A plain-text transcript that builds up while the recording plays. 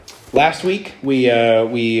Last week,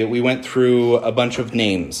 we went through a bunch of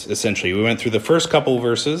names, essentially. We went through the first couple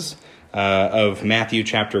verses of Matthew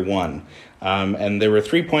chapter 1. And there were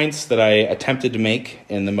 3 points that I attempted to make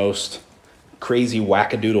in the most crazy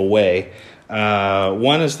wackadoodle way.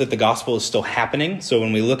 One is that the gospel is still happening. So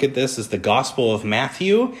when we look at this as the gospel of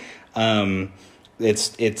Matthew,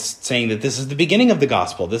 it's saying that this is the beginning of the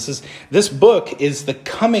gospel. This book is the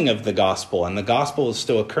coming of the gospel, and the gospel is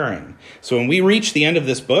still occurring. So when we reach the end of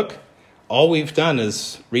this book, all we've done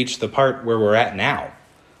is reach the part where we're at now,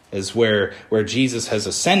 is where Jesus has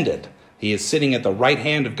ascended. He is sitting at the right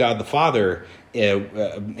hand of God the Father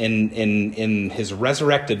in his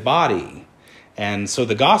resurrected body. And so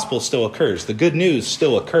the gospel still occurs. The good news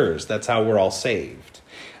still occurs. That's how we're all saved.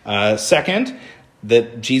 Second,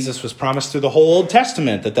 that Jesus was promised through the whole Old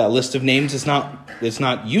Testament, that list of names is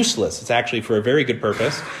not useless. It's actually for a very good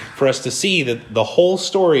purpose, for us to see that the whole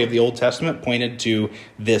story of the Old Testament pointed to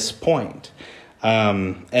this point.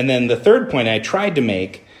 And then the third point I tried to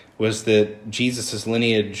make was that Jesus'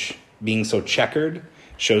 lineage being so checkered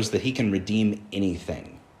shows that he can redeem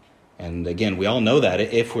anything. And again, we all know that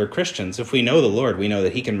if we're Christians, if we know the Lord, we know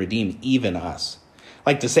that he can redeem even us. I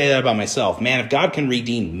like to say that about myself. Man, if God can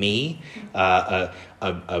redeem me, a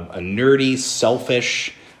nerdy,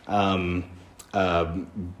 selfish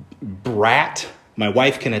brat, my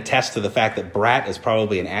wife can attest to the fact that brat is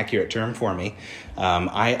probably an accurate term for me.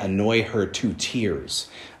 I annoy her to tears.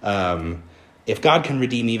 If God can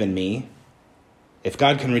redeem even me, if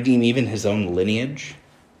God can redeem even his own lineage,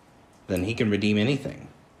 then he can redeem anything.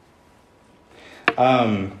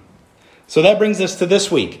 So that brings us to this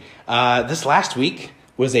week. This last week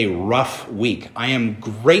was a rough week. I am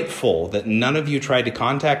grateful that none of you tried to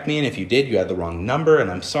contact me, and if you did, you had the wrong number,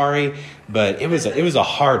 and I'm sorry, but it was a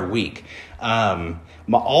hard week.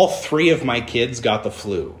 All 3 of my kids got the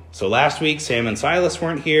flu. So last week, Sam and Silas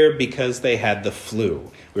weren't here because they had the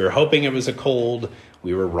flu. We were hoping it was a cold.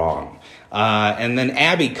 We were wrong. And then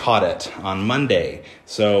Abby caught it on Monday.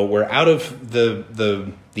 So we're out of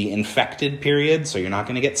the infected period, so you're not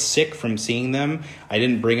going to get sick from seeing them. I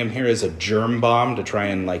didn't bring them here as a germ bomb to try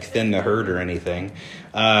and thin the herd or anything.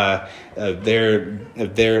 They're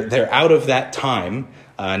out of that time.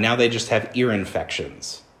 Now they just have ear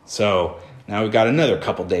infections. So now we've got another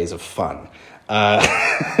couple days of fun.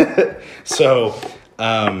 It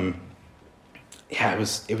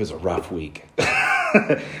was a rough week.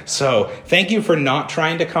 So thank you for not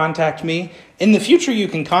trying to contact me. In the future, you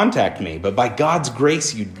can contact me, but by God's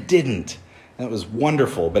grace, you didn't. That was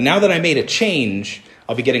wonderful. But now that I made a change,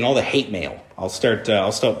 I'll be getting all the hate mail. I'll start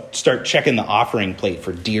checking the offering plate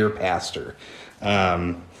for Dear Pastor. These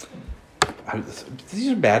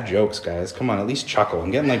are bad jokes, guys. Come on, at least chuckle.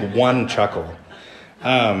 I'm getting one chuckle.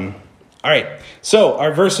 All right, so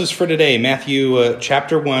our verses for today, Matthew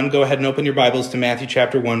chapter 1. Go ahead and open your Bibles to Matthew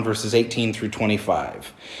chapter 1, verses 18 through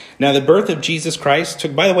 25. Now, the birth of Jesus Christ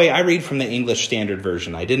took, by the way, I read from the English Standard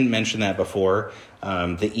Version. I didn't mention that before.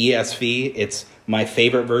 The ESV, it's my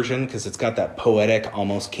favorite version because it's got that poetic,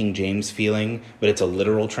 almost King James feeling, but it's a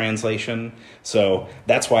literal translation. So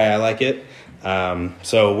that's why I like it.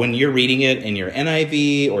 So when you're reading it in your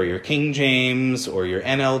NIV or your King James or your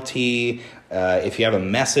NLT, if you have a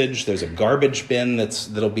message, there's a garbage bin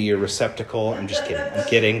that'll be your receptacle. I'm just kidding. I'm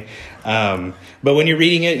kidding. But when you're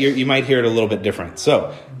reading it, you might hear it a little bit different.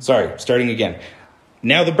 So, starting again.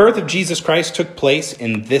 Now the birth of Jesus Christ took place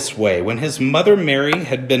in this way. When his mother Mary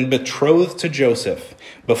had been betrothed to Joseph,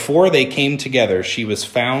 before they came together, she was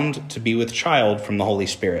found to be with child from the Holy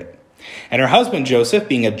Spirit. And her husband Joseph,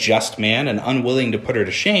 being a just man and unwilling to put her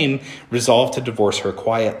to shame, resolved to divorce her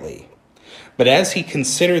quietly. But as he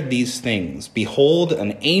considered these things, behold,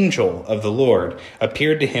 an angel of the Lord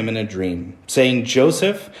appeared to him in a dream, saying,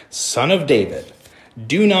 Joseph, son of David,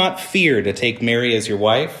 do not fear to take Mary as your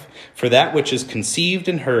wife, for that which is conceived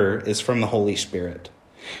in her is from the Holy Spirit.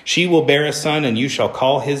 She will bear a son, and you shall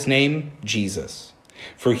call his name Jesus,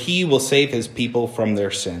 for he will save his people from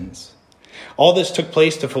their sins. All this took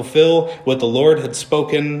place to fulfill what the Lord had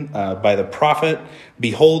spoken by the prophet.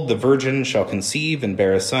 Behold, the virgin shall conceive and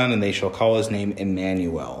bear a son, and they shall call his name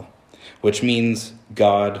Emmanuel, which means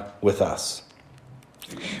God with us.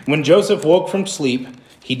 When Joseph woke from sleep,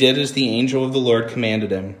 he did as the angel of the Lord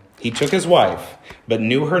commanded him. He took his wife, but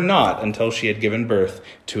knew her not until she had given birth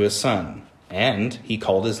to a son, and he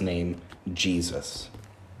called his name Jesus.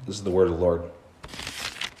 This is the word of the Lord.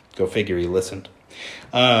 Go figure, he listened.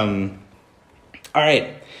 All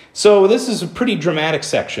right, so this is a pretty dramatic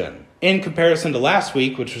section. In comparison to last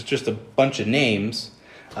week, which was just a bunch of names,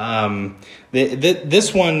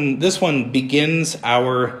 This one begins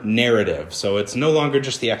our narrative. So it's no longer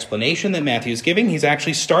just the explanation that Matthew's giving. He's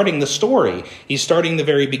actually starting the story. He's starting the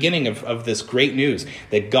very beginning of this great news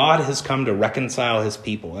that God has come to reconcile his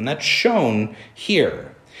people. And that's shown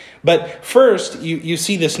here. But first, you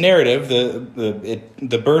see this narrative.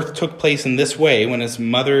 The birth took place in this way when his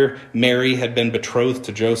mother Mary had been betrothed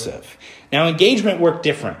to Joseph. Now, engagement worked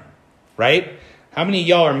different, right? How many of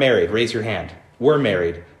y'all are married? Raise your hand. We're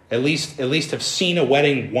married. At least have seen a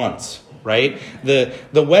wedding once, right? The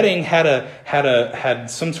wedding had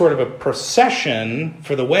some sort of a procession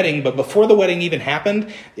for the wedding, but before the wedding even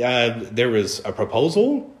happened, there was a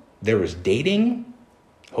proposal. There was dating.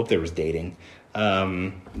 Hope there was dating.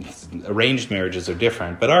 Arranged marriages are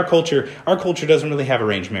different, but our culture doesn't really have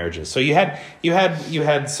arranged marriages. So you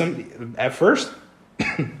had some at first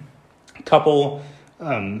couple.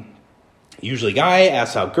 Usually guy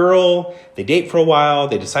asks out girl, they date for a while,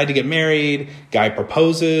 they decide to get married, guy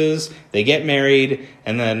proposes, they get married,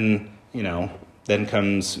 and then, then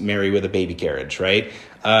comes Mary with a baby carriage, right?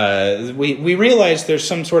 We realize there's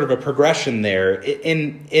some sort of a progression there.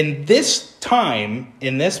 In this time,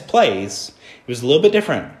 in this place, it was a little bit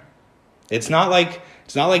different. It's not like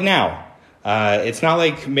now. It's not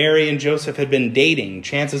like Mary and Joseph had been dating.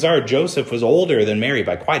 Chances are Joseph was older than Mary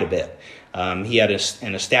by quite a bit. He had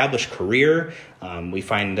an established career. We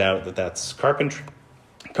find out that that's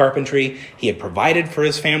carpentry. He had provided for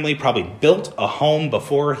his family, probably built a home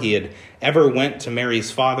before he had ever went to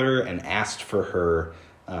Mary's father and asked for her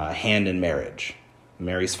hand in marriage.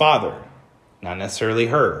 Mary's father, not necessarily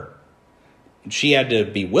her. She had to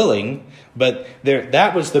be willing, but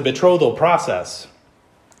that was the betrothal process.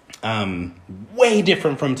 Way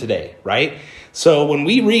different from today, right? So when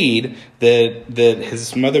we read that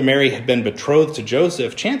his mother Mary had been betrothed to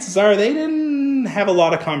Joseph, chances are they didn't have a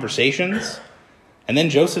lot of conversations. And then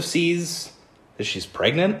Joseph sees that she's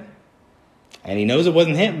pregnant, and he knows it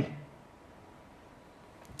wasn't him.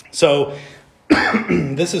 So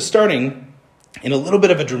this is starting in a little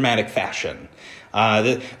bit of a dramatic fashion.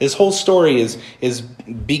 This whole story is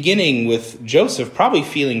beginning with Joseph probably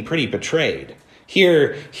feeling pretty betrayed.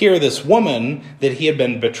 Here, this woman that he had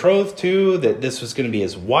been betrothed to, that this was going to be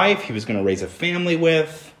his wife, he was going to raise a family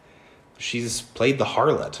with, she's played the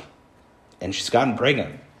harlot, and she's gotten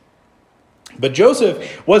pregnant. But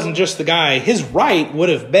Joseph wasn't just the guy. His right would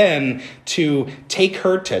have been to take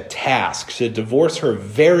her to task, to divorce her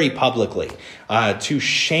very publicly, to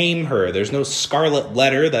shame her. There's no scarlet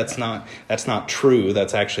letter. That's not true.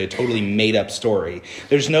 That's actually a totally made up story.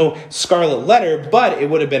 There's no scarlet letter, but it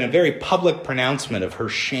would have been a very public pronouncement of her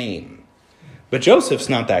shame. But Joseph's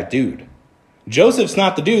not that dude. Joseph's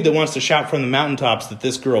not the dude that wants to shout from the mountaintops that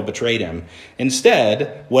this girl betrayed him.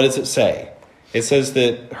 Instead, what does it say? It says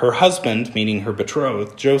that her husband, meaning her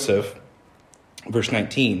betrothed, Joseph, verse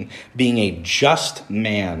 19, being a just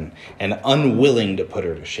man and unwilling to put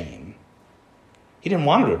her to shame. He didn't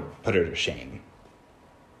want her to put her to shame.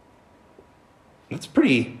 That's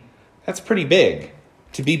pretty big.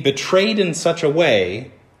 To be betrayed in such a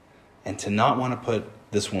way and to not want to put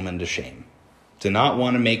this woman to shame. To not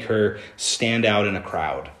want to make her stand out in a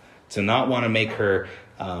crowd. To not want to make her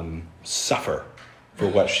suffer for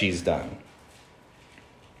what she's done.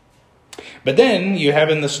 But then you have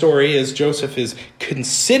in the story as Joseph is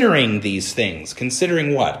considering these things.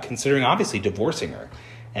 Considering what? Considering obviously divorcing her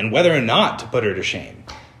and whether or not to put her to shame.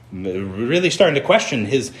 Really starting to question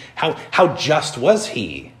how just was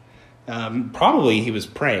he? Probably he was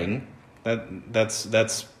praying.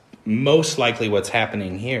 That's most likely what's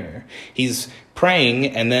happening here. He's praying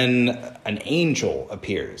and then an angel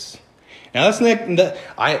appears. Now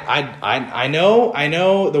I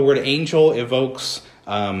know the word angel evokes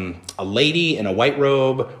a lady in a white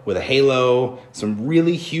robe with a halo, some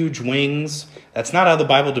really huge wings. That's not how the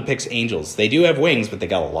Bible depicts angels. They do have wings, but they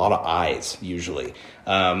got a lot of eyes, usually.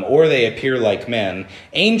 Or they appear like men.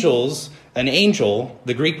 An angel,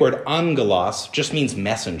 the Greek word angelos, just means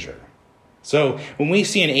messenger. So when we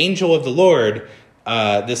see an angel of the Lord,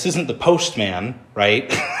 this isn't the postman, right?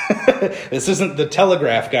 This isn't the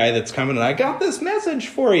telegraph guy that's coming and I got this message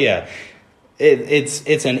for you.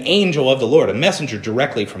 It's an angel of the Lord, a messenger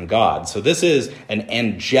directly from God. So this is an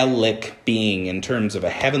angelic being in terms of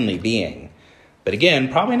a heavenly being. But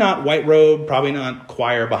again, probably not white robe, probably not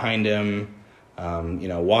choir behind him,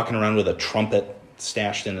 walking around with a trumpet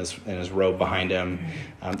stashed in his robe behind him.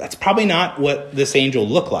 That's probably not what this angel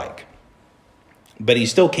looked like. But he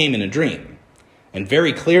still came in a dream and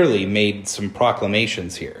very clearly made some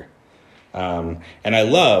proclamations here. And I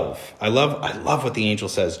love what the angel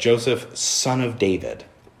says. Joseph, son of David.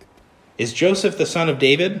 Is Joseph the son of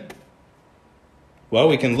David? Well,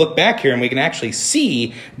 we can look back here and we can actually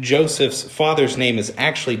see Joseph's father's name is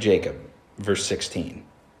actually Jacob, verse 16.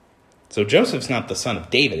 So Joseph's not the son of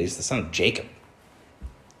David, he's the son of Jacob.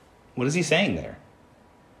 What is he saying there?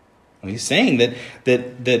 Well, he's saying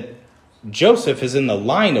that Joseph is in the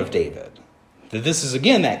line of David. That this is,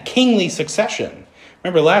 again, that kingly succession.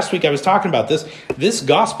 Remember last week I was talking about this. This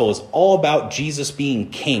gospel is all about Jesus being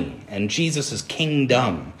king and Jesus'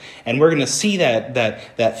 kingdom. And we're going to see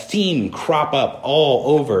that theme crop up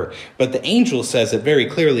all over. But the angel says it very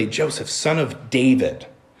clearly, Joseph, son of David,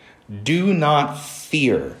 do not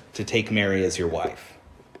fear to take Mary as your wife.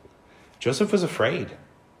 Joseph was afraid.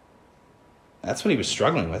 That's what he was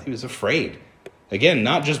struggling with. He was afraid. Again,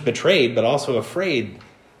 not just betrayed, but also afraid.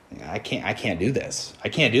 I can't do this. I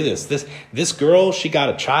can't do this. This girl, she got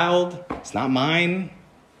a child. It's not mine.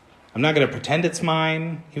 I'm not going to pretend it's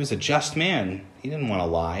mine. He was a just man. He didn't want to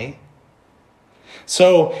lie.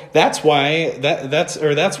 So that's why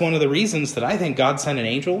that's one of the reasons that I think God sent an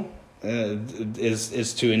angel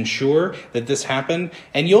is to ensure that this happened.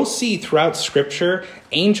 And you'll see throughout Scripture,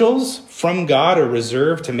 angels from God are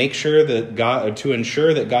reserved to make sure that to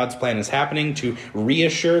ensure that God's plan is happening, to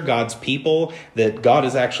reassure God's people that God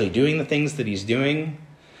is actually doing the things that he's doing.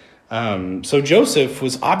 So Joseph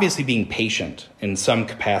was obviously being patient in some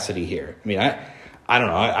capacity here. I mean, I don't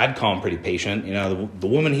know. I'd call him pretty patient. You know, the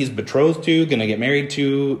woman he's betrothed to, going to get married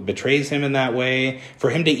to, betrays him in that way. For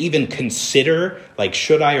him to even consider, like,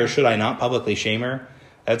 should I or should I not publicly shame her?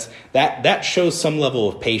 That shows some level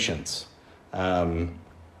of patience. I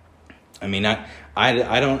mean,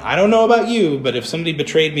 I don't know about you, but if somebody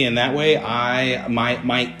betrayed me in that way,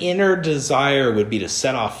 my inner desire would be to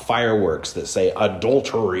set off fireworks that say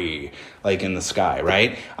adultery, like in the sky,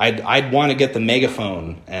 right? I'd want to get the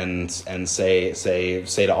megaphone and say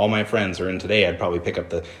to all my friends, or in today I'd probably pick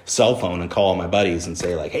up the cell phone and call all my buddies and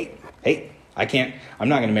say, like, hey, I'm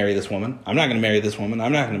not going to marry this woman. I'm not going to marry this woman.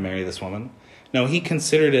 I'm not going to marry this woman. No, he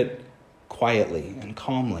considered it quietly and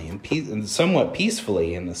calmly and somewhat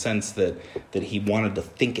peacefully, in the sense that he wanted to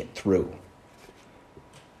think it through.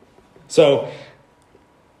 So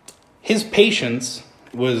his patience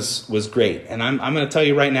was great. And I'm going to tell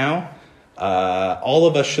you right now, all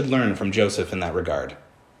of us should learn from Joseph in that regard.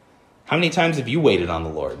 How many times have you waited on the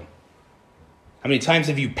Lord? How many times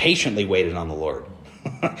have you patiently waited on the Lord?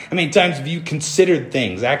 How many times have you considered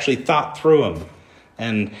things, actually thought through them?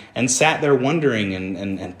 And sat there wondering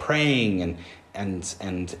and praying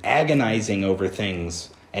and agonizing over things,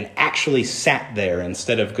 and actually sat there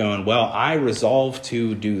instead of going, well, I resolve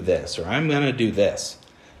to do this, or I'm going to do this.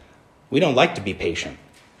 We don't like to be patient,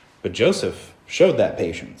 but Joseph showed that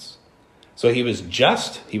patience. So he was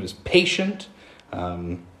just, he was patient,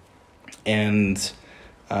 and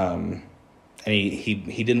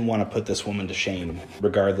he didn't want to put this woman to shame,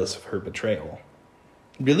 regardless of her betrayal.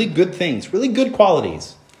 Really good things, really good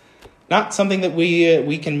qualities. Not something that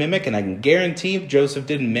we can mimic, and I can guarantee if Joseph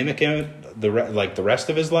didn't mimic it the rest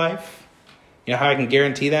of his life. You know how I can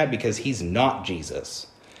guarantee that? Because he's not Jesus.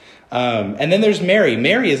 And then there's Mary.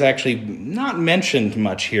 Mary is actually not mentioned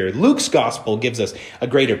much here. Luke's gospel gives us a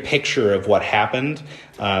greater picture of what happened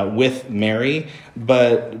with Mary,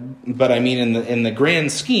 but I mean, in the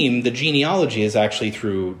grand scheme, the genealogy is actually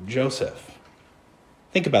through Joseph.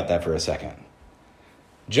 Think about that for a second.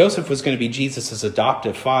 Joseph was going to be Jesus'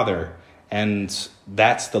 adoptive father, and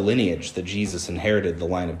that's the lineage that Jesus inherited the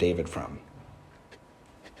line of David from.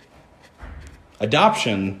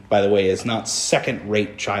 Adoption, by the way, is not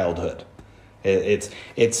second-rate childhood. It's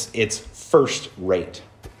first-rate.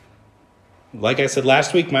 Like I said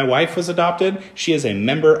last week, my wife was adopted. She is a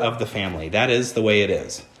member of the family. That is the way it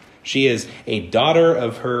is. She is a daughter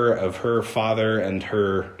of her father and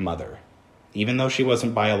her mother, even though she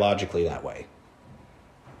wasn't biologically that way.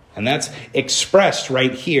 And that's expressed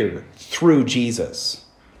right here through Jesus.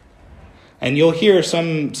 And you'll hear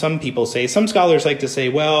some people say, some scholars like to say,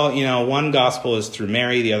 well, you know, one gospel is through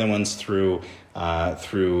Mary, the other one's through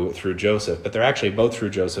Joseph. But they're actually both through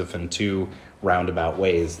Joseph in two roundabout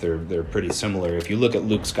ways. They're pretty similar. If you look at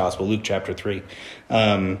Luke's gospel, Luke chapter 3,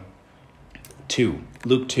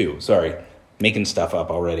 Luke 2, sorry, making stuff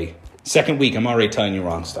up already. Second week, I'm already telling you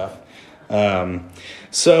wrong stuff.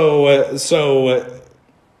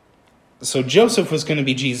 So Joseph was going to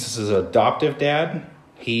be Jesus' adoptive dad.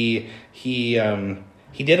 He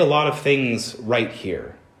did a lot of things right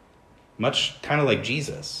here, much kind of like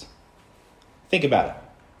Jesus. Think about it.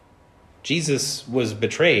 Jesus was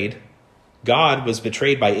betrayed. God was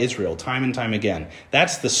betrayed by Israel time and time again.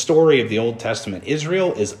 That's the story of the Old Testament.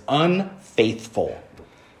 Israel is unfaithful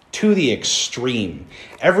to the extreme.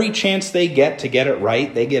 Every chance they get to get it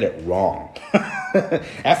right, they get it wrong.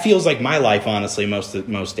 That feels like my life, honestly,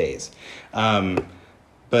 most days.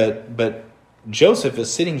 But Joseph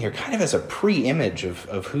is sitting here kind of as a pre-image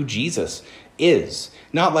of who Jesus is.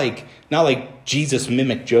 Not like Jesus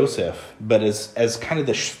mimicked Joseph, but as kind of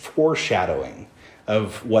the foreshadowing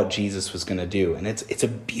of what Jesus was going to do. And it's a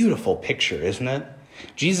beautiful picture, isn't it?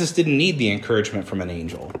 Jesus didn't need the encouragement from an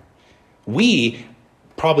angel. We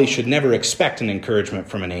probably should never expect an encouragement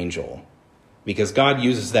from an angel, because God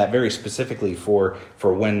uses that very specifically for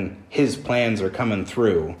when his plans are coming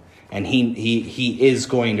through, and he is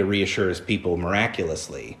going to reassure his people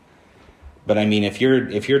miraculously. But I mean, if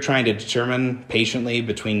you're trying to determine patiently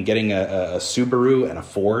between getting a Subaru and a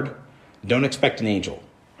Ford, don't expect an angel.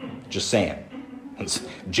 Just saying. It's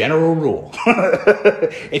general rule.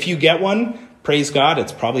 If you get one, praise God,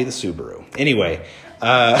 it's probably the Subaru. Anyway,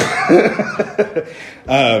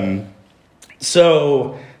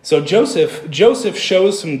 so Joseph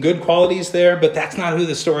shows some good qualities there, but that's not who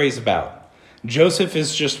the story is about. Joseph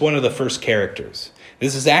is just one of the first characters.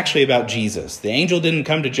 This is actually about Jesus. The angel didn't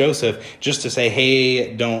come to Joseph just to say,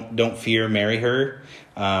 "Hey, don't fear, marry her,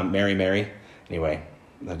 Mary." Anyway,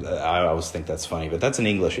 I always think that's funny, but that's an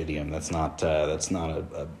English idiom. That's not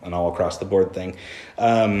an all across the board thing.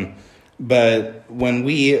 But when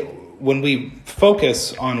we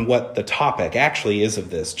focus on what the topic actually is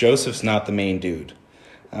of this, Joseph's not the main dude.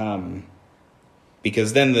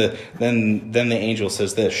 Because then the angel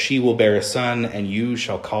says this: "She will bear a son, and you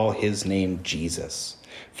shall call his name Jesus,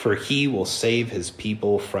 for he will save his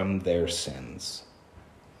people from their sins."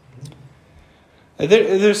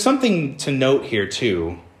 There's something to note here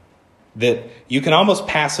too that you can almost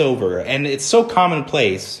pass over, and it's so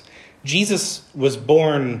commonplace. Jesus was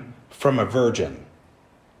born from a virgin.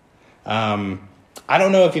 I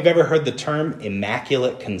don't know if you've ever heard the term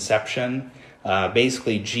immaculate conception.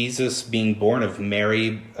 Basically, Jesus being born of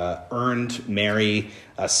Mary earned Mary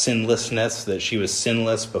a sinlessness, that she was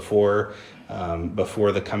sinless before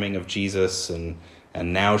the coming of Jesus, and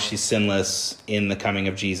now she's sinless in the coming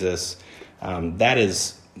of Jesus. That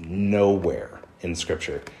is nowhere in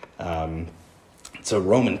Scripture. It's a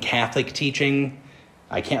Roman Catholic teaching.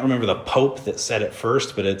 I can't remember the Pope that said it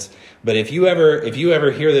first, but if you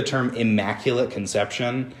ever hear the term immaculate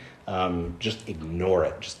conception, just ignore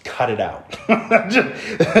it. Just cut it out.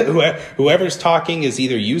 Whoever's talking is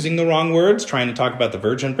either using the wrong words, trying to talk about the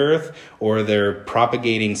virgin birth, or they're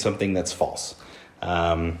propagating something that's false.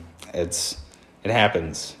 It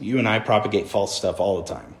happens. You and I propagate false stuff all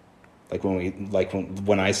the time.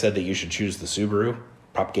 When I said that you should choose the Subaru,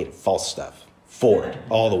 propagated false stuff. Ford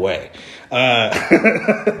all the way.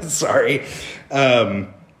 Sorry,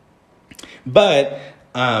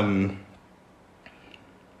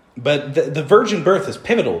 But the virgin birth is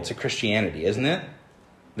pivotal to Christianity, isn't it?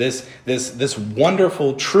 This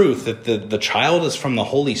wonderful truth that the child is from the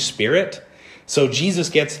Holy Spirit. So Jesus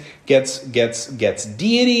gets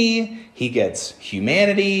deity, he gets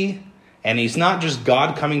humanity, and he's not just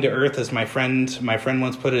God coming to earth, as my friend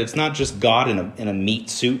once put it. It's not just God in a meat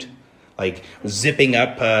suit, like zipping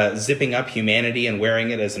up humanity and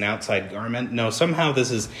wearing it as an outside garment. No, somehow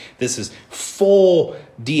this is full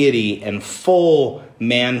deity and full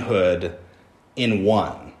manhood in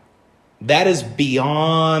one. That is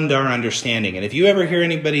beyond our understanding. And if you ever hear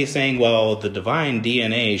anybody saying, "Well, the divine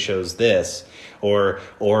DNA shows this," or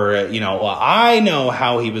well, I know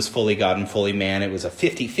how he was fully God and fully man, it was a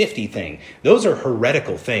 50-50 thing. Those are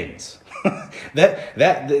heretical things.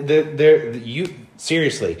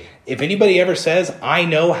 Seriously, if anybody ever says, "I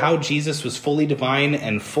know how Jesus was fully divine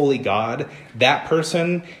and fully God," that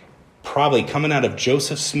person probably coming out of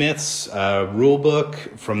Joseph Smith's rule book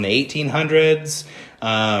from the 1800s.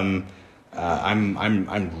 I'm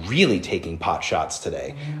really taking pot shots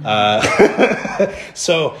today.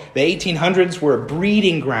 So the 1800s were a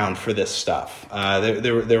breeding ground for this stuff.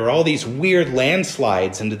 There were all these weird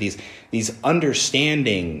landslides into these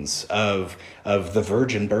understandings of the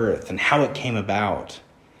virgin birth and how it came about.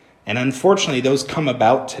 And unfortunately, those come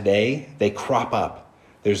about today. They crop up.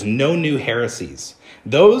 There's no new heresies.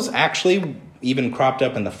 Those actually even cropped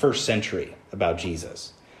up in the first century about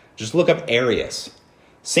Jesus. Just look up Arius.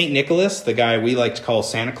 St. Nicholas, the guy we like to call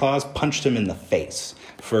Santa Claus, punched him in the face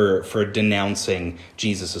for denouncing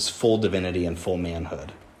Jesus' full divinity and full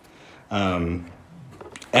manhood.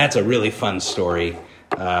 That's a really fun story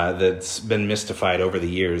that's been mystified over the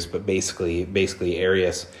years, but basically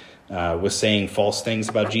Arius was saying false things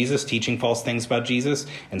about Jesus, teaching false things about Jesus,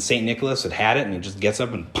 and St. Nicholas had it, and he just gets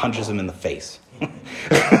up and punches him in the face.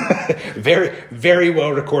 Very, very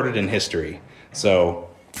well recorded in history. So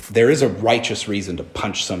there is a righteous reason to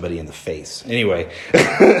punch somebody in the face. Anyway,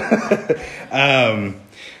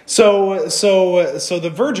 so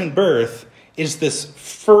the virgin birth is this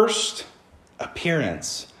first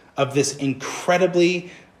appearance of this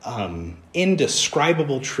incredibly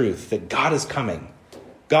indescribable truth that God is coming.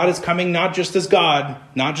 God is coming not just as God,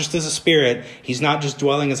 not just as a spirit. He's not just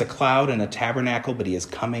dwelling as a cloud in a tabernacle, but he is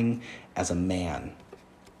coming as a man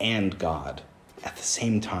and God at the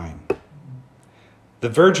same time. The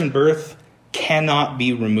virgin birth cannot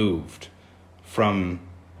be removed from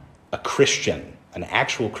a Christian, an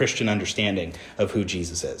actual Christian understanding of who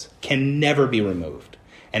Jesus is. Can never be removed.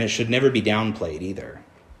 And it should never be downplayed either.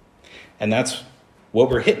 And that's what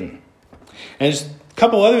we're hitting. And there's a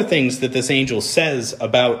couple other things that this angel says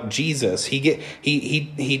about Jesus.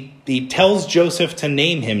 He tells Joseph to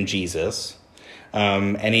name him Jesus.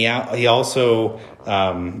 And he also,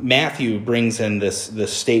 Matthew brings in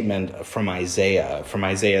this statement from Isaiah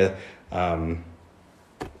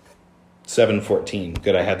 7:14.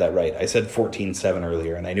 Good, I had that right. I said 14:7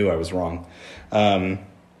 earlier, and I knew I was wrong.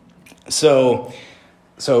 So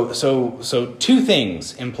two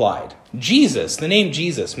things implied. Jesus, the name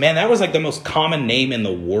Jesus, man, that was like the most common name in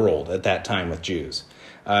the world at that time with Jews.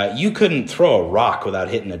 You couldn't throw a rock without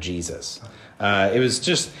hitting a Jesus. It was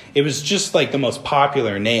just like the most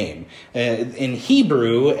popular name. In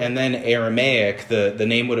Hebrew and then Aramaic, the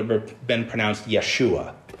name would have been pronounced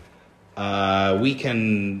Yeshua. We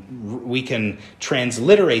can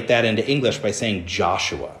transliterate that into English by saying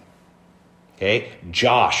Joshua. Okay,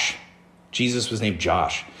 Josh. Jesus was named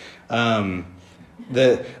Josh. The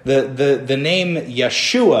name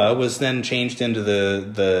Yeshua was then changed into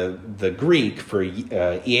the Greek for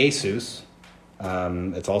Iesus.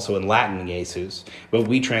 It's also in Latin, Jesus, but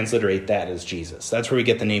we transliterate that as Jesus. That's where we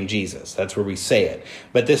get the name Jesus. That's where we say it.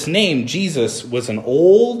 But this name, Jesus, was an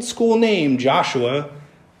old school name. Joshua,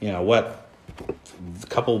 a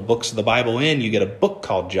couple books of the Bible in, you get a book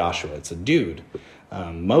called Joshua. It's a dude.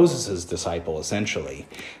 Moses' disciple, essentially.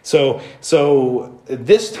 So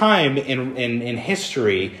this time in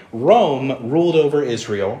history, Rome ruled over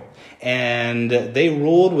Israel, and they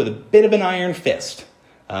ruled with a bit of an iron fist.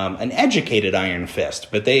 An educated iron fist,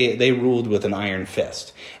 but they ruled with an iron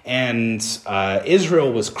fist. And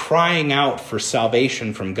Israel was crying out for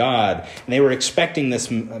salvation from God, and they were expecting this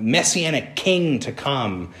messianic king to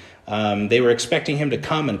come. They were expecting him to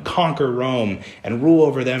come and conquer Rome and rule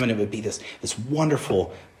over them, and it would be this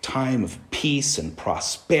wonderful time of peace and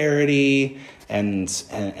prosperity, and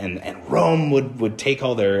Rome would take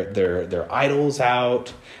all their idols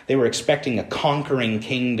out. They were expecting a conquering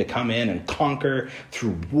king to come in and conquer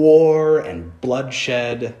through war and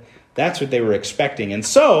bloodshed. That's what they were expecting. And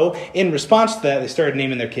so, in response to that, they started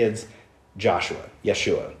naming their kids Joshua,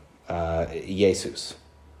 Yeshua, Jesus.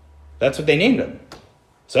 That's what they named him.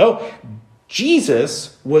 So,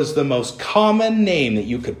 Jesus was the most common name that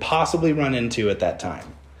you could possibly run into at that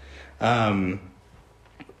time.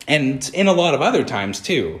 And in a lot of other times,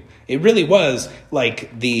 too. It really was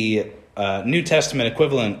like the New Testament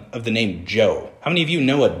equivalent of the name Joe. How many of you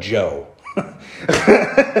know a Joe?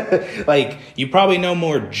 Like, you probably know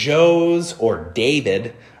more Joes or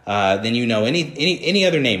David than you know any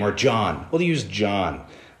other name, or John. We'll use John.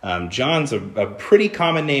 John's a pretty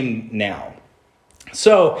common name now.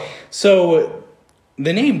 So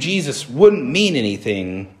the name Jesus wouldn't mean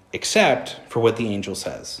anything except for what the angel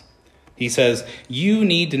says. He says, you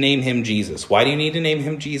need to name him Jesus. Why do you need to name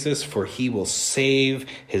him Jesus? For he will save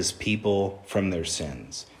his people from their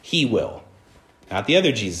sins. He will. Not the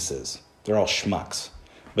other Jesuses. They're all schmucks.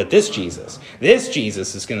 But this Jesus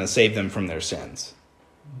is going to save them from their sins.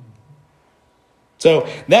 So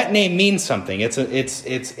that name means something. It's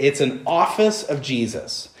an office of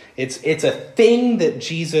Jesus. It's a thing that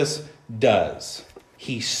Jesus does.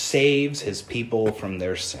 He saves his people from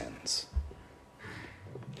their sins.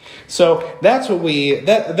 So that's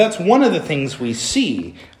that's one of the things we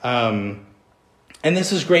see. And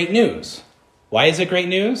this is great news. Why is it great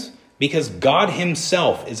news? Because God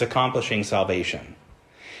himself is accomplishing salvation.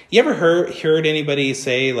 You ever heard anybody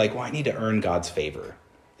say, like, well, I need to earn God's favor?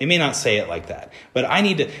 They may not say it like that, but I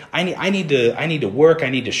need to work. I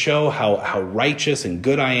need to show how righteous and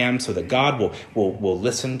good I am, so that God will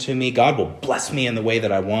listen to me. God will bless me in the way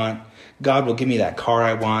that I want. God will give me that car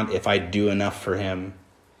I want if I do enough for him.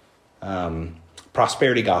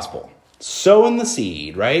 Prosperity gospel. Sow in the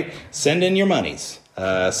seed, right? Send in your monies.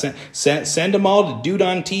 Send them all to Dude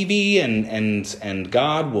on TV, and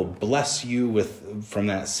God will bless you from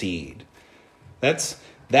that seed. That's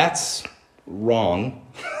wrong.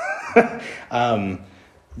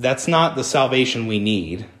 That's not the salvation we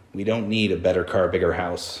need. We don't need a better car, bigger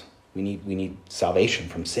house. We need salvation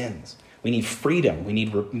from sins. We need freedom. We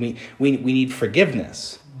need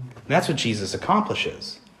forgiveness. And that's what Jesus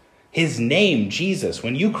accomplishes. His name, Jesus,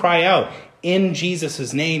 when you cry out in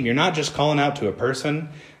Jesus' name, you're not just calling out to a person.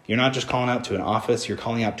 You're not just calling out to an office. You're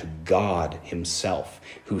calling out to God himself,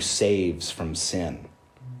 who saves from sin.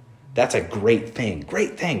 That's a great thing.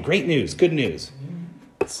 Great thing. Great news. Good news.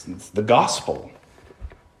 It's the gospel.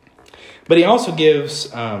 But he also gives,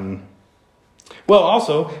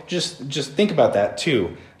 just think about that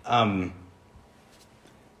too.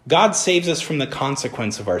 God saves us from the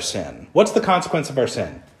consequence of our sin. What's the consequence of our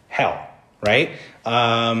sin? Hell, right?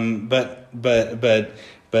 But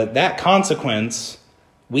that consequence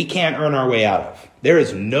we can't earn our way out of. There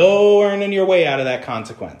is no earning your way out of that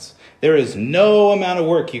consequence. There is no amount of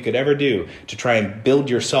work you could ever do to try and build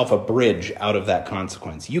yourself a bridge out of that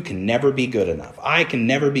consequence. You can never be good enough. I can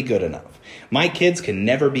never be good enough. My kids can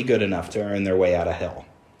never be good enough to earn their way out of hell.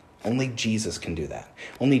 Only Jesus can do that.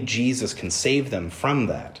 Only Jesus can save them from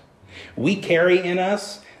that. We carry in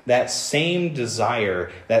us that same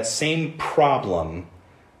desire, that same problem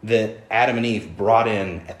that Adam and Eve brought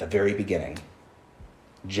in at the very beginning.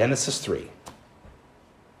 Genesis 3.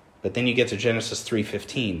 But then you get to Genesis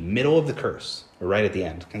 3:15, middle of the curse, or right at the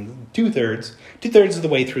end. Two-thirds of the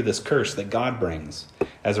way through this curse that God brings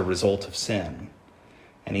as a result of sin.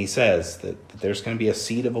 And he says that there's going to be a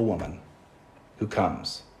seed of a woman who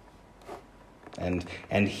comes. And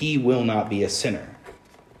he will not be a sinner.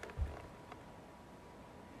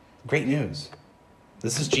 Great news.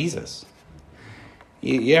 This is Jesus.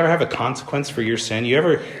 You ever have a consequence for your sin? You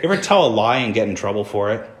ever tell a lie and get in trouble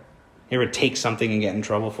for it? You ever take something and get in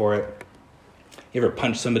trouble for it? You ever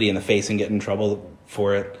punch somebody in the face and get in trouble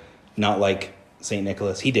for it? Not like St.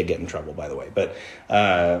 Nicholas. He did get in trouble, by the way. But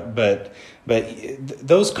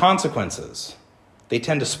those consequences, they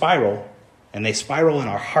tend to spiral, and they spiral in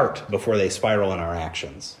our heart before they spiral in our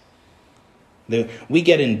actions. We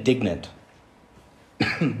get indignant.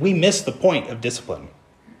 We miss the point of discipline.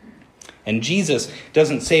 And Jesus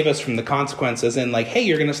doesn't save us from the consequences and like, hey,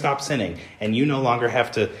 you're going to stop sinning, and you no longer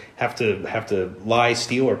have to lie,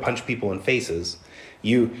 steal, or punch people in faces.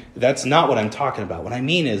 That's not what I'm talking about. What I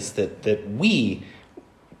mean is that we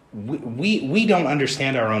don't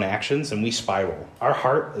understand our own actions, and we spiral. Our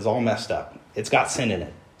heart is all messed up. It's got sin in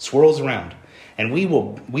it, swirls around, and we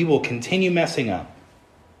will continue messing up.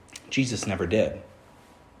 Jesus never did.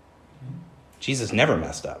 Jesus never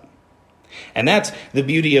messed up. And that's the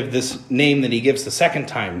beauty of this name that he gives the second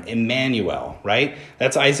time, Emmanuel, right?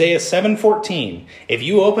 That's Isaiah 7:14. If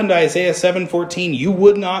you opened Isaiah 7:14, you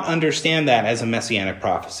would not understand that as a messianic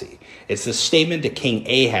prophecy. It's a statement to King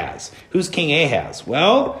Ahaz. Who's King Ahaz?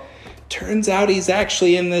 Well, turns out he's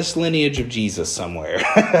actually in this lineage of Jesus somewhere.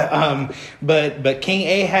 But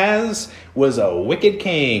King Ahaz was a wicked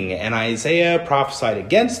king, and Isaiah prophesied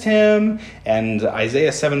against him, and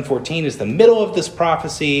Isaiah 7:14 is the middle of this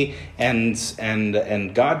prophecy, and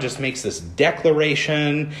God just makes this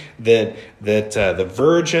declaration that the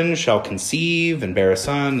virgin shall conceive and bear a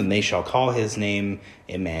son, and they shall call his name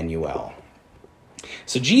Emmanuel.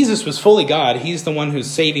 So Jesus was fully God. He's the one who's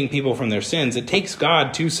saving people from their sins. It takes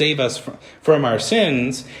God to save us from our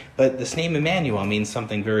sins, but this name Emmanuel means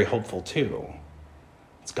something very hopeful too.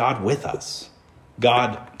 It's God with us,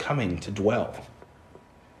 God coming to dwell.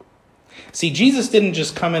 See, Jesus didn't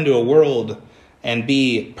just come into a world and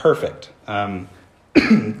be perfect.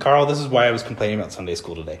 Carl, this is why I was complaining about Sunday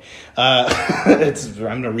school today. I'm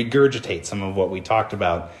going to regurgitate some of what we talked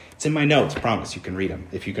about. It's in my notes, promise. You can read them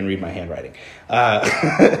if you can read my handwriting.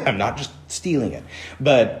 I'm not just stealing it.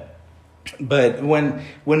 But when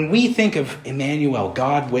we think of Emmanuel,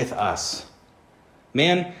 God with us,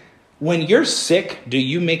 man, when you're sick, do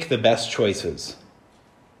you make the best choices?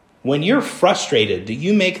 When you're frustrated, do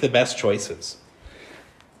you make the best choices?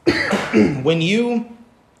 When you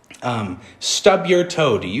stub your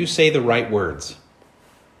toe, do you say the right words?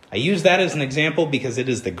 I use that as an example because it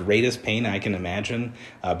is the greatest pain I can imagine,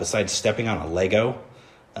 besides stepping on a Lego.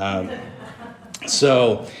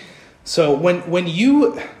 So when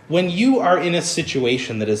you are in a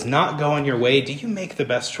situation that is not going your way, do you make the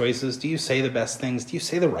best choices? Do you say the best things? Do you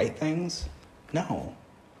say the right things? No,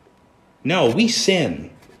 we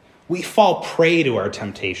sin. We fall prey to our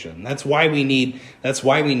temptation. That's why we need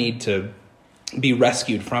to be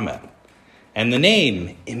rescued from it. And the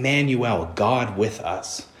name Emmanuel, God with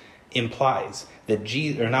us, implies that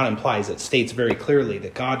it states very clearly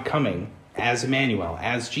that God coming as Emmanuel,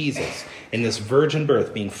 as Jesus, in this virgin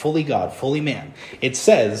birth, being fully God, fully man. It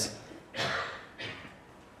says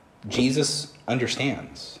Jesus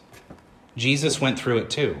understands. Jesus went through it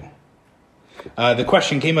too. The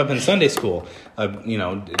question came up in Sunday school,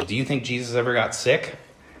 do you think Jesus ever got sick?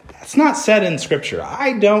 That's not said in Scripture.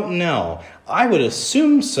 I don't know. I would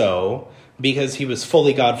assume so, because he was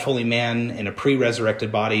fully God, fully man, in a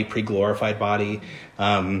pre-resurrected body, pre-glorified body.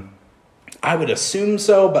 I would assume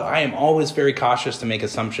so, but I am always very cautious to make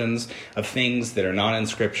assumptions of things that are not in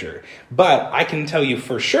Scripture. But I can tell you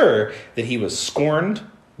for sure that he was scorned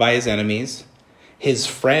by his enemies. His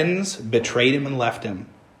friends betrayed him and left him.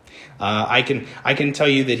 I can tell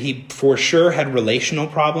you that he for sure had relational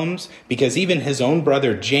problems, because even his own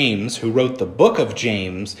brother James, who wrote the book of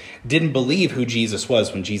James, didn't believe who Jesus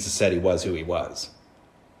was when Jesus said he was who he was.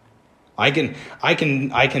 I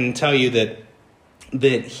can tell you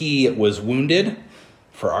that he was wounded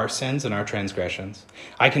for our sins and our transgressions.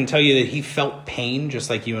 I can tell you that he felt pain just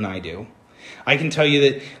like you and I do. I can tell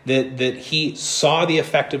you that he saw the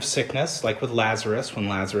effect of sickness, like with Lazarus when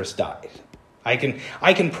Lazarus died. I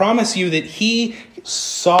can promise you that he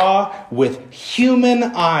saw with human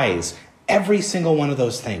eyes every single one of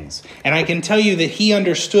those things. And I can tell you that he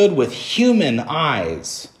understood with human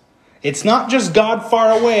eyes. It's not just God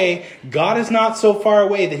far away. God is not so far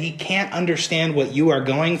away that he can't understand what you are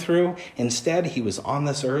going through. Instead, he was on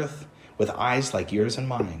this earth with eyes like yours and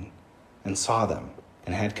mine and saw them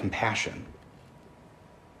and had compassion.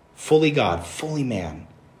 Fully God, fully man.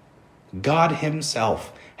 God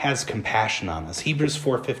himself has compassion on us. Hebrews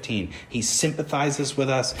 4:15. He sympathizes with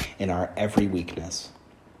us in our every weakness.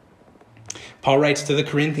 Paul writes to the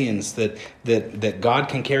Corinthians that God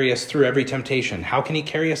can carry us through every temptation. How can he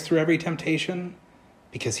carry us through every temptation?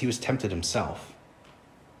 Because he was tempted himself.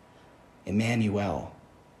 Emmanuel,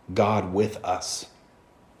 God with us.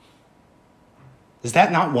 Is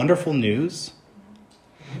that not wonderful news?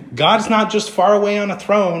 God's not just far away on a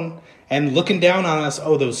throne and looking down on us,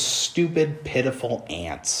 oh, those stupid, pitiful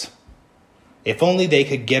ants. If only they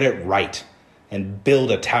could get it right and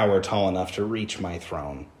build a tower tall enough to reach my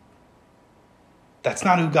throne. That's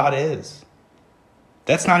not who God is.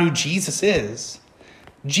 That's not who Jesus is.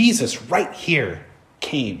 Jesus, right here,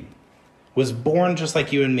 came, was born just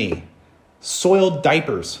like you and me, soiled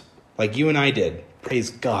diapers like you and I did.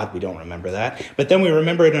 Praise God, we don't remember that. But then we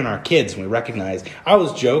remember it in our kids, and we recognize, I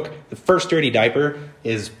always joke, the first dirty diaper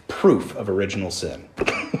is proof of original sin.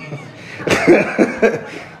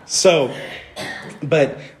 So,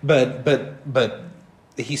 but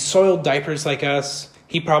he soiled diapers like us.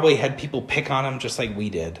 He probably had people pick on him just like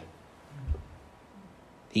we did.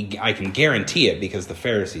 I can guarantee it because the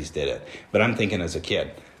Pharisees did it. But I'm thinking as a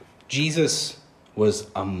kid, Jesus was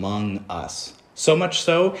among us. So much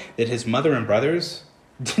so that his mother and brothers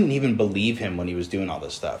didn't even believe him when he was doing all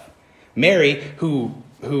this stuff. Mary, who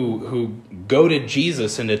goaded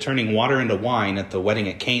Jesus into turning water into wine at the wedding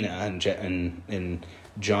at Cana in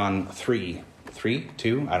John 3,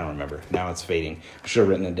 2? I don't remember. Now it's fading. I should have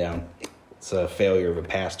written it down. It's a failure of a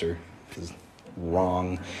pastor. This is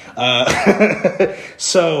wrong. But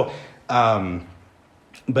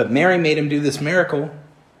Mary made him do this miracle.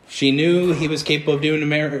 She knew he was capable of doing a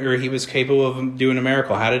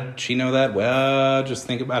miracle. How did she know that? Well, just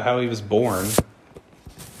think about how he was born.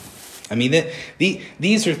 I mean,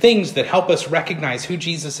 these are things that help us recognize who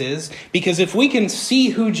Jesus is, because if we can see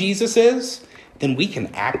who Jesus is, then we can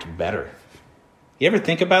act better. You ever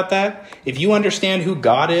think about that? If you understand who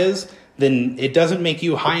God is, then it doesn't make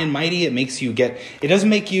you high and mighty. It doesn't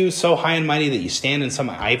make you so high and mighty that you stand in some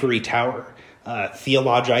ivory tower,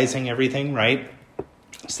 theologizing everything, right?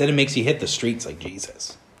 Instead, it makes you hit the streets like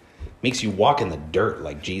Jesus. It makes you walk in the dirt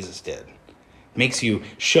like Jesus did. It makes you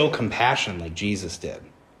show compassion like Jesus did.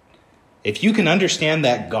 If you can understand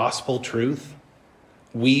that gospel truth,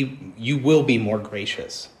 you will be more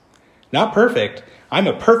gracious. Not perfect. I'm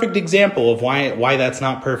a perfect example of why that's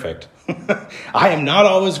not perfect. I am not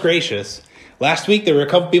always gracious. Last week, there were a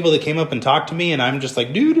couple people that came up and talked to me, and I'm just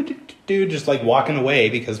like, dude, just like walking away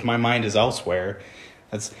because my mind is elsewhere.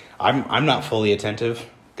 I'm not fully attentive.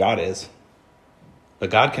 God is. But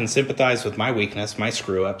God can sympathize with my weakness, my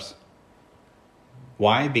screw-ups.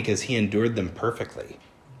 Why? Because he endured them perfectly.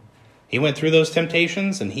 He went through those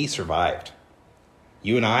temptations and he survived.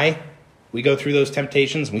 You and I, we go through those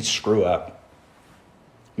temptations and we screw up.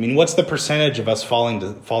 I mean, what's the percentage of us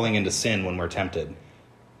falling into sin when we're tempted?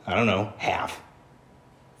 I don't know, half.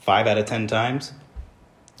 5 out of 10 times?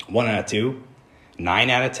 1 out of 2? 9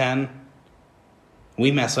 out of 10?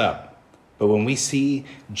 We mess up. But when we see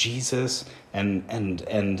Jesus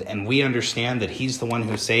and we understand that he's the one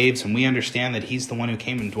who saves, and we understand that he's the one who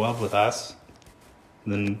came and dwelled with us,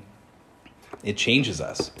 then it changes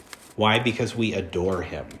us. Why? Because we adore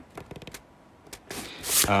him.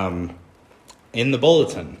 In the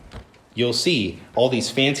bulletin, you'll see all these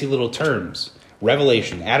fancy little terms: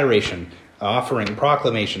 revelation, adoration, offering,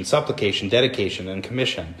 proclamation, supplication, dedication, and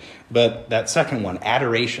commission. But that second one,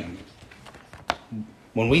 adoration.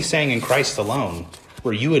 When we sang In Christ Alone,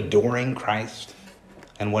 were you adoring Christ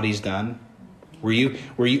and what he's done? Were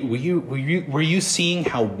you seeing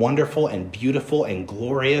how wonderful and beautiful and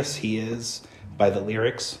glorious he is by the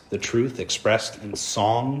lyrics, the truth expressed in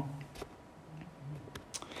song?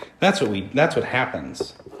 That's what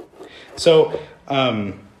happens. So,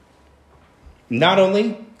 not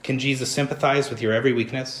only can Jesus sympathize with your every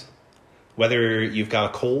weakness, whether you've got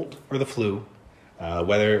a cold or the flu,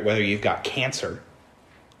 whether you've got cancer,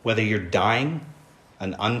 whether you're dying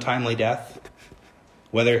an untimely death,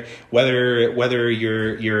 whether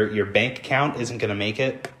your bank account isn't going to make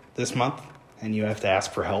it this month and you have to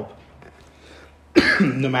ask for help.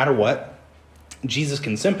 No matter what, Jesus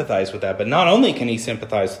can sympathize with that. But not only can he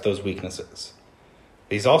sympathize with those weaknesses,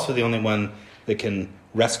 but he's also the only one that can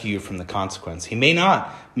rescue you from the consequence. He may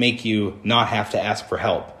not make you not have to ask for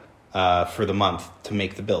help for the month to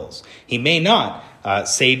make the bills. He may not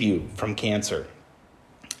save you from cancer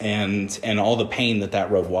and all the pain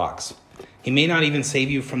that road walks. He may not even save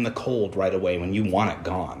you from the cold right away when you want it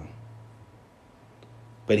gone.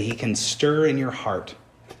 But he can stir in your heart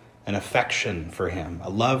an affection for him, a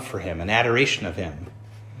love for him, an adoration of him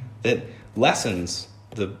that lessens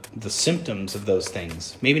the symptoms of those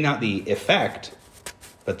things. Maybe not the effect,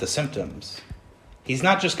 but the symptoms. He's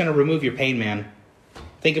not just going to remove your pain, man.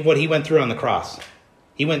 Think of what he went through on the cross.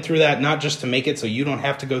 He went through that not just to make it so you don't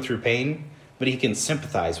have to go through pain, but he can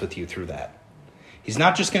sympathize with you through that. He's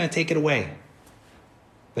not just going to take it away,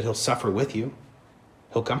 but he'll suffer with you.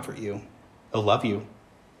 He'll comfort you. He'll love you.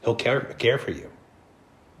 He'll care for you.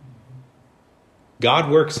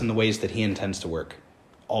 God works in the ways that he intends to work,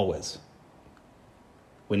 always.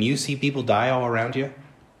 When you see people die all around you,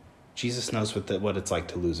 Jesus knows what it's like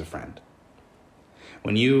to lose a friend.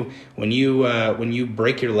 When you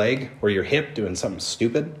break your leg or your hip doing something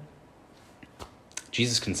stupid,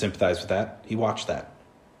 Jesus can sympathize with that. He watched that.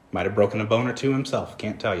 Might have broken a bone or two himself.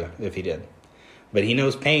 Can't tell you if he did. But he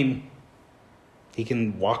knows pain. He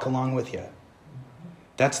can walk along with you.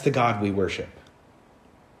 That's the God we worship.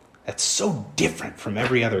 That's so different from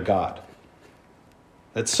every other God.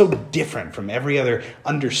 That's so different from every other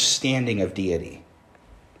understanding of deity.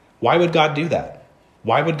 Why would God do that?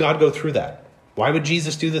 Why would God go through that? Why would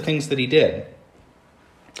Jesus do the things that he did?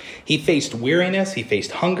 He faced weariness, he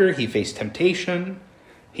faced hunger, he faced temptation.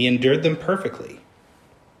 He endured them perfectly.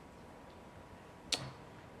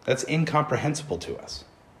 That's incomprehensible to us.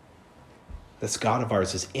 This God of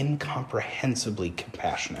ours is incomprehensibly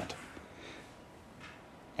compassionate.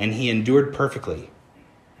 And he endured perfectly.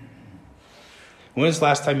 When was the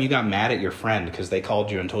last time you got mad at your friend because they called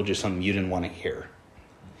you and told you something you didn't want to hear?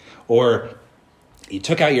 Or you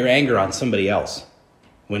took out your anger on somebody else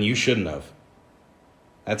when you shouldn't have?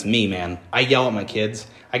 That's me, man. I yell at my kids.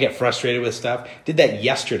 I get frustrated with stuff. Did that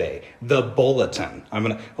yesterday. The bulletin. I'm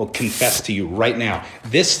going to confess to you right now.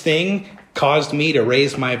 This thing caused me to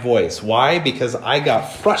raise my voice. Why? Because I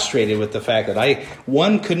got frustrated with the fact that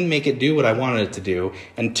one, couldn't make it do what I wanted it to do,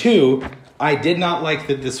 and two, I did not like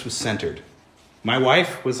that this was centered. My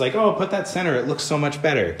wife was like, oh, put that center. It looks so much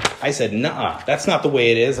better. I said, nuh-uh, that's not the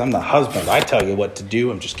way it is. I'm the husband. I tell you what to do.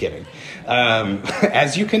 I'm just kidding.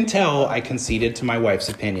 As you can tell, I conceded to my wife's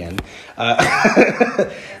opinion.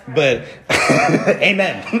 But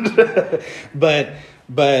amen. but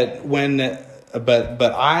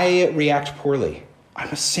I react poorly. I'm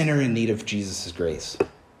a sinner in need of Jesus' grace.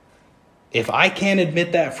 If I can't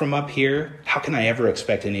admit that from up here, how can I ever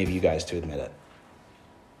expect any of you guys to admit it?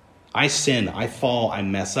 I sin, I fall, I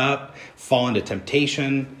mess up, fall into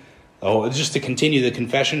temptation. Oh, just to continue the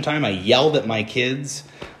confession time, I yelled at my kids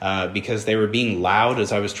because they were being loud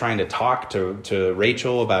as I was trying to talk to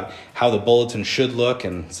Rachel about how the bulletin should look,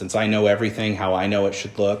 and since I know everything, how I know it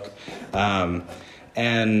should look. And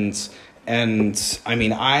I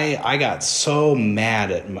mean, I got so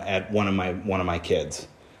mad at one of my kids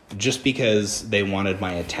just because they wanted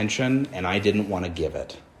my attention and I didn't want to give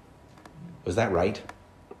it. Was that right?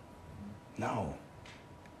 No.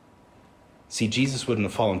 See, Jesus wouldn't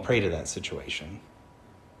have fallen prey to that situation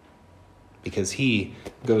because he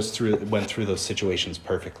went through those situations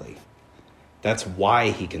perfectly. That's why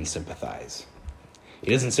he can sympathize. He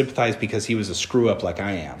doesn't sympathize because he was a screw up like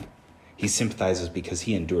I am. He sympathizes because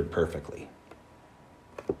he endured perfectly.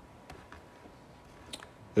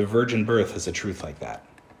 The virgin birth is a truth like that.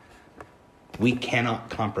 We cannot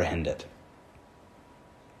comprehend it.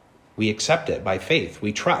 We accept it by faith.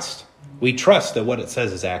 We trust. We trust that what it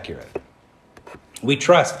says is accurate. We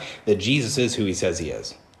trust that Jesus is who he says he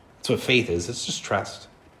is. That's what faith is. It's just trust.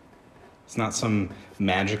 It's not some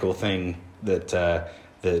magical thing that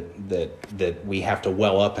we have to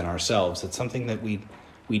well up in ourselves. It's something that we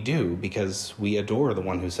do because we adore the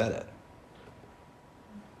one who said it.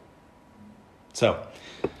 So,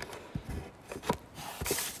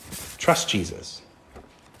 trust Jesus.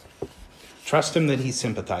 Trust him that he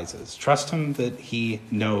sympathizes. Trust him that he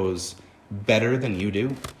knows better than you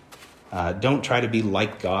do. Don't try to be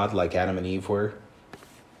like God, like Adam and Eve were.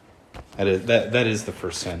 That is the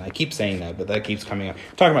first sin. I keep saying that, but that keeps coming up.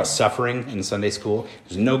 We're talking about suffering in Sunday school.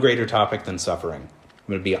 There's no greater topic than suffering.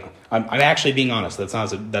 I'm actually being honest.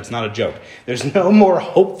 That's not a joke. There's no more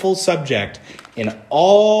hopeful subject in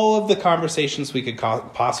all of the conversations we could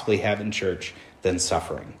possibly have in church than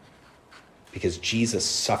suffering. Because Jesus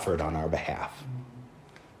suffered on our behalf.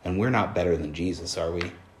 And we're not better than Jesus, are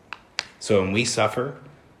we? So when we suffer,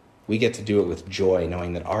 we get to do it with joy,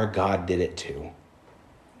 knowing that our God did it too.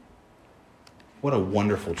 What a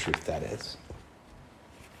wonderful truth that is.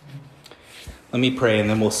 Let me pray, and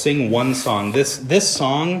then we'll sing one song. This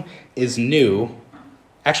song is new.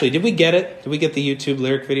 Actually, did we get it? Did we get the YouTube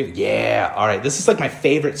lyric video? Yeah. All right. This is like my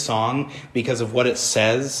favorite song because of what it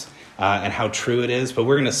says and how true it is. But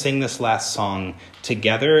we're going to sing this last song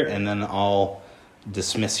together, and then I'll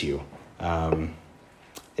dismiss you.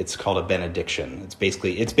 It's called a benediction. It's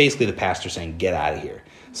basically the pastor saying, "Get out of here."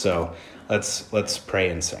 So let's pray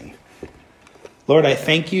and sing. Lord, I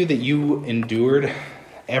thank you that you endured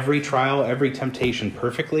every trial, every temptation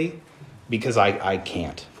perfectly, because I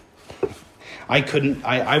can't.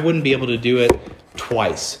 I wouldn't be able to do it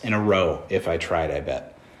twice in a row if I tried, I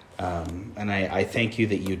bet. And I thank you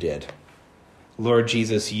that you did. Lord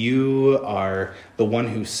Jesus, you are the one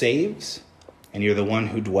who saves, and you're the one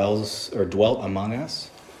who dwelt among us,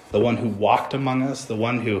 the one who walked among us, the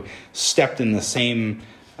one who stepped in the same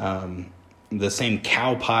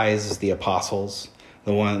cow pies as the apostles,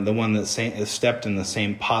 the one that stepped in the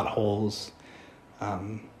same potholes.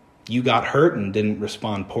 You got hurt and didn't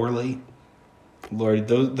respond poorly. Lord,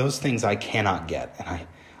 those things I cannot get, and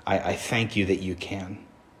I thank you that you can,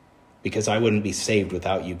 because I wouldn't be saved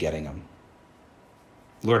without you getting them.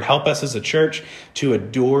 Lord, help us as a church to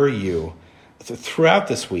adore you throughout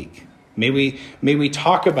this week. May we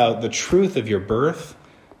talk about the truth of your birth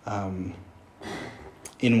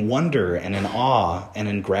in wonder and in awe and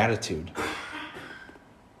in gratitude.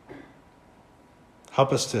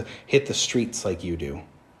 Help us to hit the streets like you do,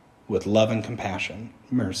 with love and compassion,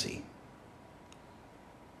 mercy.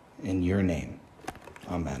 In your name,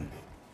 amen.